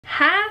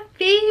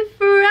Happy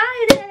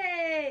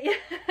Friday!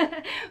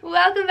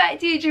 Welcome back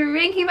to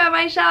Drinking by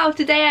My Shelf.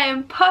 Today I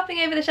am popping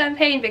over the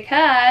champagne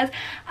because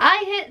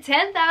I hit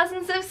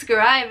 10,000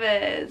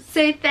 subscribers.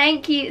 So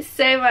thank you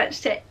so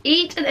much to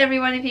each and every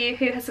one of you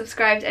who has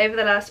subscribed over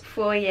the last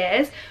 4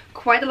 years.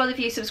 Quite a lot of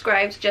you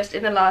subscribed just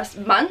in the last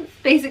month,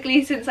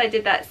 basically since I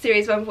did that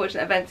Series of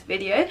Unfortunate Events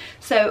video.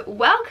 So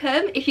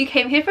welcome if you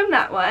came here from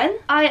that one.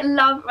 I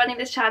love running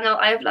this channel.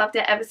 I have loved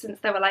it ever since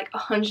there were like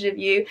 100 of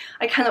you.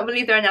 I cannot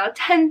believe there are now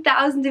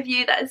 10,000 of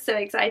you. That is so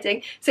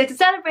exciting. So to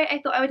celebrate, I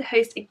thought I would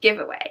host a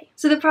giveaway.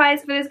 So the prize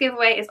for this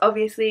giveaway is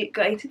obviously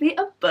going to be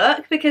a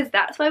book because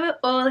that's why we're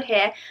all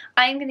here.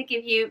 I'm going to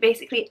give you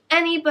basically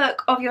any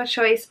book of your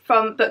choice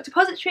from Book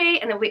Depository,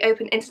 and it will be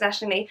open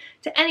internationally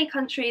to any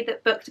country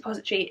that Book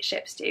Depository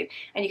ships to,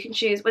 and you can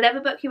choose whatever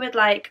book you would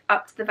like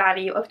up to the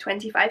value of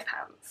 £25.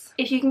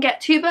 If you can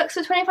get 2 books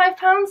for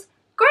 £25,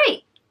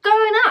 great! Go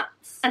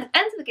nuts! And to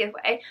enter the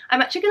giveaway,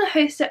 I'm actually going to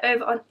host it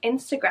over on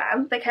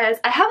Instagram because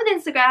I have an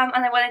Instagram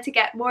and I wanted to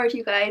get more of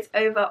you guys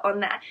over on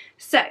there.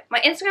 So my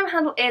Instagram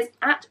handle is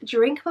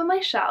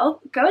 @drinkbymyshelf.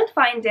 Go and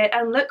find it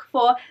and look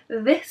for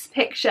this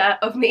picture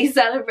of me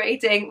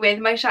celebrating with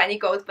my shiny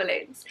gold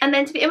balloons. And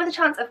then to be in with a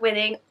chance of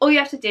winning, all you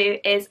have to do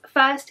is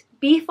first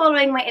be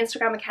following my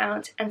Instagram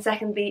account, and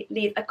secondly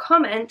leave a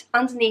comment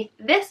underneath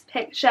this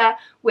picture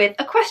with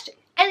a question.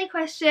 Any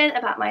question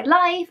about my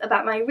life,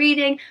 about my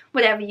reading,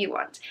 whatever you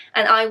want.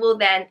 And I will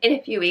then, in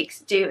a few weeks,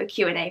 do a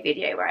Q&A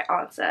video where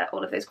I answer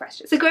all of those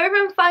questions. So go over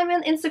and find me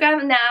on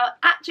Instagram now,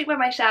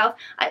 @drinkbymyshelf.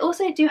 I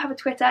also do have a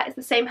Twitter, it's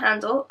the same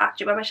handle,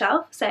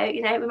 @drinkbymyshelf. So,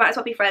 you know, we might as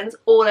well be friends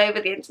all over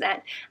the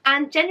internet.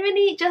 And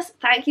genuinely, just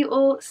thank you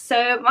all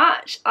so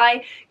much.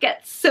 I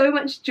get so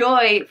much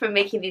joy from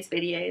making these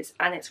videos,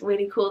 and it's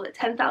really cool that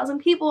 10,000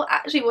 people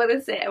actually want to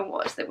sit and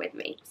watch them with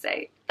me. So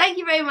thank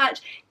you very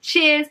much.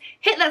 Cheers.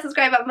 Hit that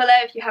subscribe button below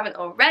if you haven't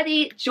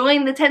already.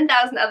 Join the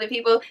 10,000 other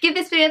people. Give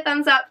this video a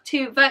thumbs up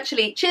to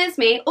virtually cheers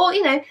me, or,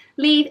 you know,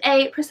 leave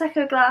a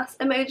Prosecco glass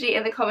emoji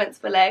in the comments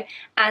below.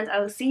 And I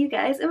will see you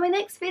guys in my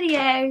next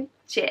video.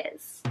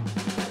 Cheers.